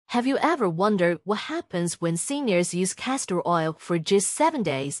Have you ever wondered what happens when seniors use castor oil for just 7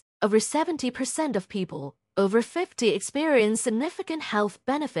 days? Over 70% of people over 50 experience significant health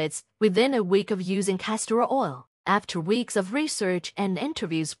benefits within a week of using castor oil. After weeks of research and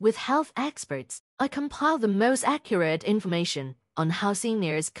interviews with health experts, I compiled the most accurate information on how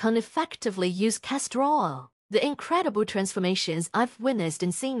seniors can effectively use castor oil. The incredible transformations I've witnessed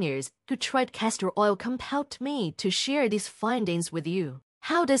in seniors who tried castor oil compelled me to share these findings with you.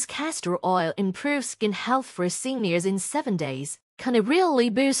 How does castor oil improve skin health for seniors in 7 days? Can it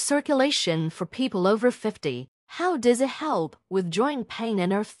really boost circulation for people over 50? How does it help with joint pain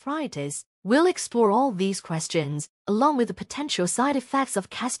and arthritis? We'll explore all these questions, along with the potential side effects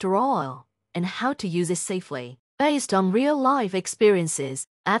of castor oil and how to use it safely. Based on real-life experiences,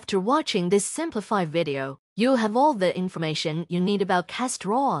 after watching this simplified video, you'll have all the information you need about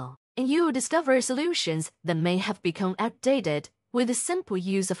castor oil, and you'll discover solutions that may have become outdated with the simple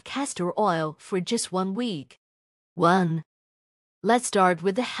use of castor oil for just 1 week. 1. Let's start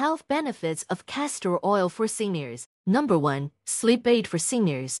with the health benefits of castor oil for seniors. Number 1. Sleep aid for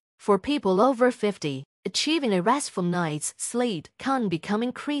seniors. For people over 50, achieving a restful night's sleep can become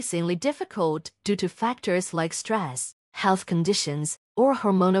increasingly difficult due to factors like stress, health conditions, or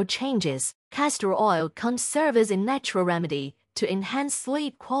hormonal changes. Castor oil can serve as a natural remedy to enhance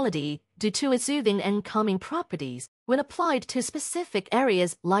sleep quality due to its soothing and calming properties when applied to specific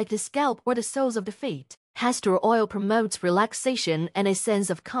areas like the scalp or the soles of the feet. Castor oil promotes relaxation and a sense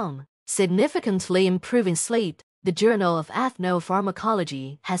of calm, significantly improving sleep. The Journal of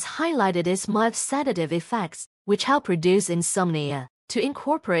Ethnopharmacology has highlighted its mild sedative effects, which help reduce insomnia. To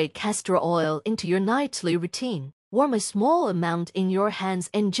incorporate castor oil into your nightly routine, warm a small amount in your hands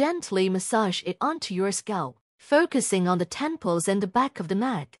and gently massage it onto your scalp, focusing on the temples and the back of the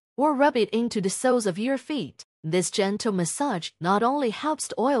neck, or rub it into the soles of your feet. This gentle massage not only helps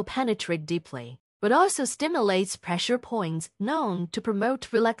the oil penetrate deeply, but also stimulates pressure points known to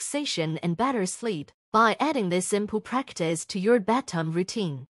promote relaxation and better sleep. By adding this simple practice to your bedtime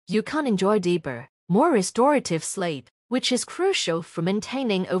routine, you can enjoy deeper, more restorative sleep, which is crucial for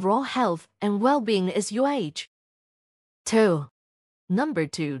maintaining overall health and well-being as you age. 2. Number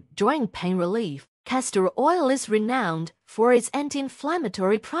 2. Joint pain relief. Castor oil is renowned for its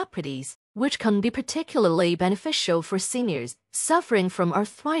anti-inflammatory properties, which can be particularly beneficial for seniors suffering from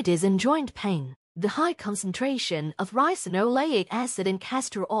arthritis and joint pain. The high concentration of ricinoleic acid in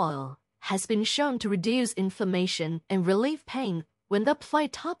castor oil has been shown to reduce inflammation and relieve pain when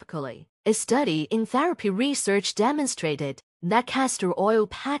applied topically. A study in therapy research demonstrated that castor oil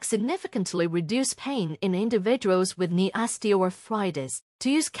packs significantly reduce pain in individuals with knee osteoarthritis. To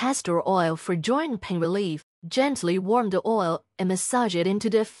use castor oil for joint pain relief, gently warm the oil and massage it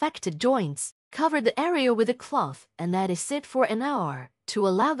into the affected joints. Cover the area with a cloth and let it sit for an hour to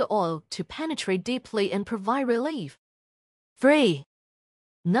allow the oil to penetrate deeply and provide relief. 3.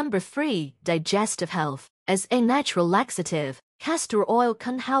 Number 3. Digestive health. As a natural laxative, castor oil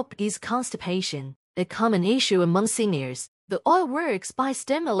can help ease constipation, a common issue among seniors. The oil works by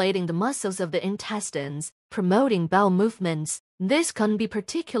stimulating the muscles of the intestines, promoting bowel movements. This can be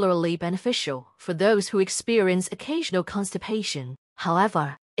particularly beneficial for those who experience occasional constipation.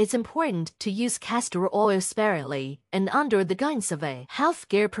 However, it's important to use castor oil sparingly and under the guidance of a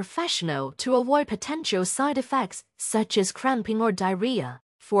healthcare professional to avoid potential side effects such as cramping or diarrhea.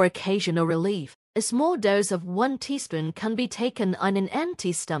 For occasional relief, a small dose of 1 teaspoon can be taken on an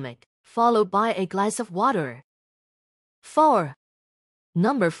empty stomach, followed by a glass of water. 4.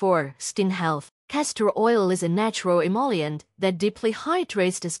 Number 4. Skin health. Castor oil is a natural emollient that deeply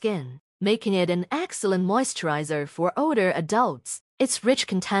hydrates the skin, making it an excellent moisturizer for older adults. Its rich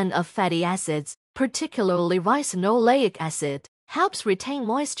content of fatty acids, particularly ricinoleic acid, helps retain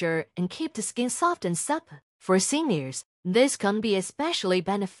moisture and keep the skin soft and supple. For seniors, this can be especially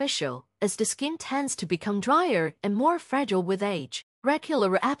beneficial as the skin tends to become drier and more fragile with age.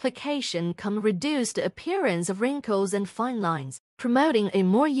 Regular application can reduce the appearance of wrinkles and fine lines, promoting a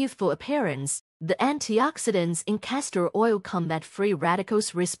more youthful appearance. The antioxidants in castor oil combat free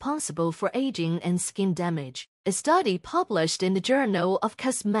radicals responsible for aging and skin damage. A study published in the Journal of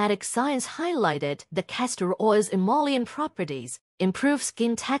Cosmetic Science highlighted that castor oil's emollient properties improve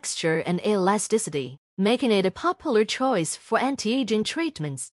skin texture and elasticity, making it a popular choice for anti-aging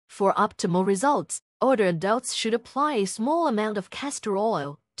treatments. For optimal results, older adults should apply a small amount of castor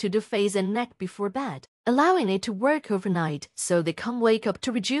oil to the face and neck before bed, allowing it to work overnight so they can wake up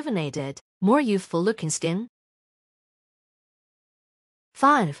to rejuvenated, more youthful-looking skin.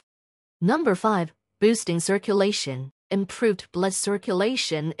 5. Number 5. Boosting circulation. Improved blood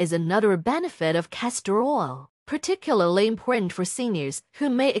circulation is another benefit of castor oil. particularly important for seniors who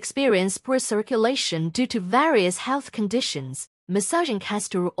may experience poor circulation due to various health conditions. Massaging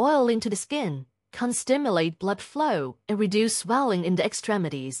castor oil into the skin can stimulate blood flow and reduce swelling in the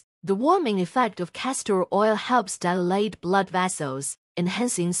extremities. The warming effect of castor oil helps dilate blood vessels,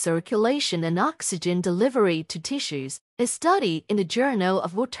 enhancing circulation and oxygen delivery to tissues. A study in the Journal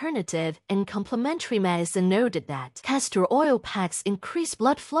of Alternative and Complementary Medicine noted that castor oil packs increased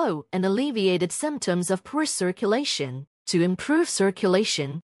blood flow and alleviated symptoms of poor circulation. To improve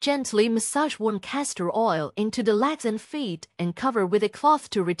circulation, gently massage warm castor oil into the legs and feet and cover with a cloth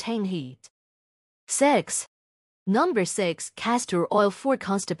to retain heat. 6. Number 6. Castor oil for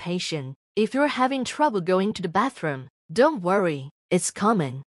constipation. If you're having trouble going to the bathroom, don't worry, it's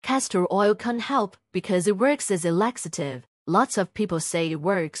common. Castor oil can help because it works as a laxative. Lots of people say it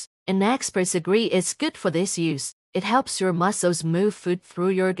works, and experts agree it's good for this use. It helps your muscles move food through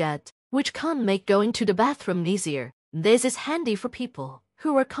your gut, which can make going to the bathroom easier. This is handy for people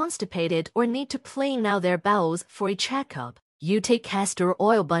who are constipated or need to clean out their bowels for a checkup. You take castor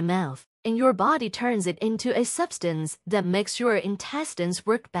oil by mouth, and your body turns it into a substance that makes your intestines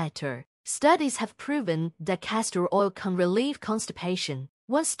work better. Studies have proven that castor oil can relieve constipation.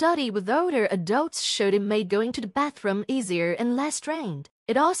 One study with older adults showed it made going to the bathroom easier and less strained.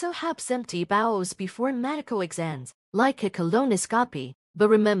 It also helps empty bowels before medical exams, like a colonoscopy. But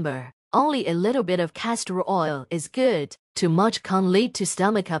remember, only a little bit of castor oil is good. Too much can lead to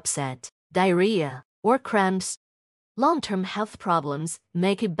stomach upset, diarrhea, or cramps. Long-term health problems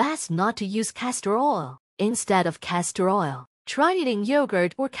make it best not to use castor oil. Instead of castor oil, try eating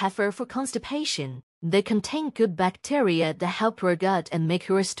yogurt or kefir for constipation. They contain good bacteria that help your gut and make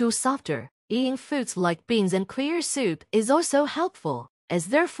your stool softer. Eating foods like beans and clear soup is also helpful, as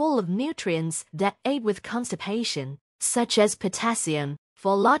they're full of nutrients that aid with constipation, such as potassium,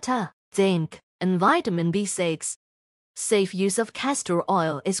 folate, zinc, and vitamin B6. Safe use of castor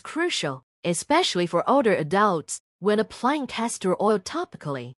oil is crucial, especially for older adults. When applying castor oil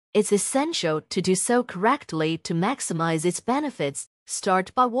topically, it's essential to do so correctly to maximize its benefits.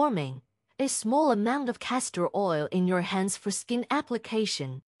 Start by warming a small amount of castor oil in your hands for skin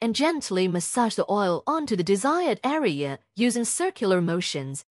application, and gently massage the oil onto the desired area using circular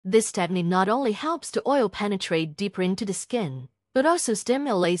motions. This technique not only helps the oil penetrate deeper into the skin, but also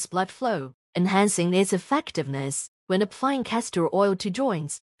stimulates blood flow, enhancing its effectiveness. When applying castor oil to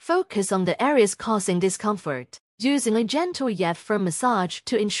joints, focus on the areas causing discomfort, using a gentle yet firm massage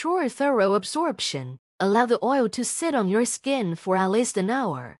to ensure thorough absorption. Allow the oil to sit on your skin for at least an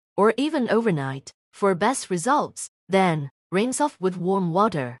hour, or even overnight, for best results. Then, rinse off with warm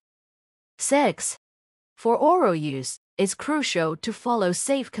water. 6. For oral use, it's crucial to follow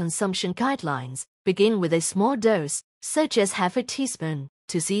safe consumption guidelines. Begin with a small dose, such as half a teaspoon,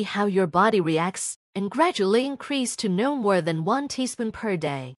 to see how your body reacts, and gradually increase to no more than 1 teaspoon per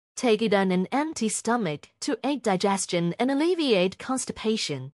day. Take it on an empty stomach to aid digestion and alleviate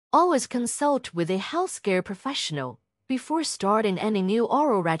constipation. Always consult with a healthcare professional before starting any new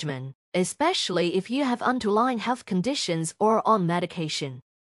oral regimen, especially if you have underlying health conditions or on medication.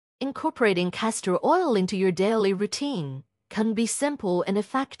 Incorporating castor oil into your daily routine can be simple and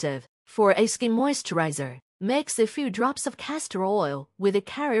effective. For a skin moisturizer, mix a few drops of castor oil with a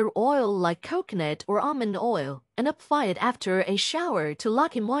carrier oil like coconut or almond oil and apply it after a shower to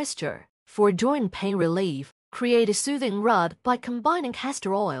lock in moisture. For joint pain relief, create a soothing rub by combining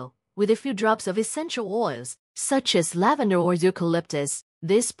castor oil with a few drops of essential oils, such as lavender or eucalyptus.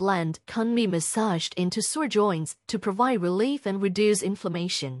 This blend can be massaged into sore joints to provide relief and reduce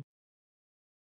inflammation.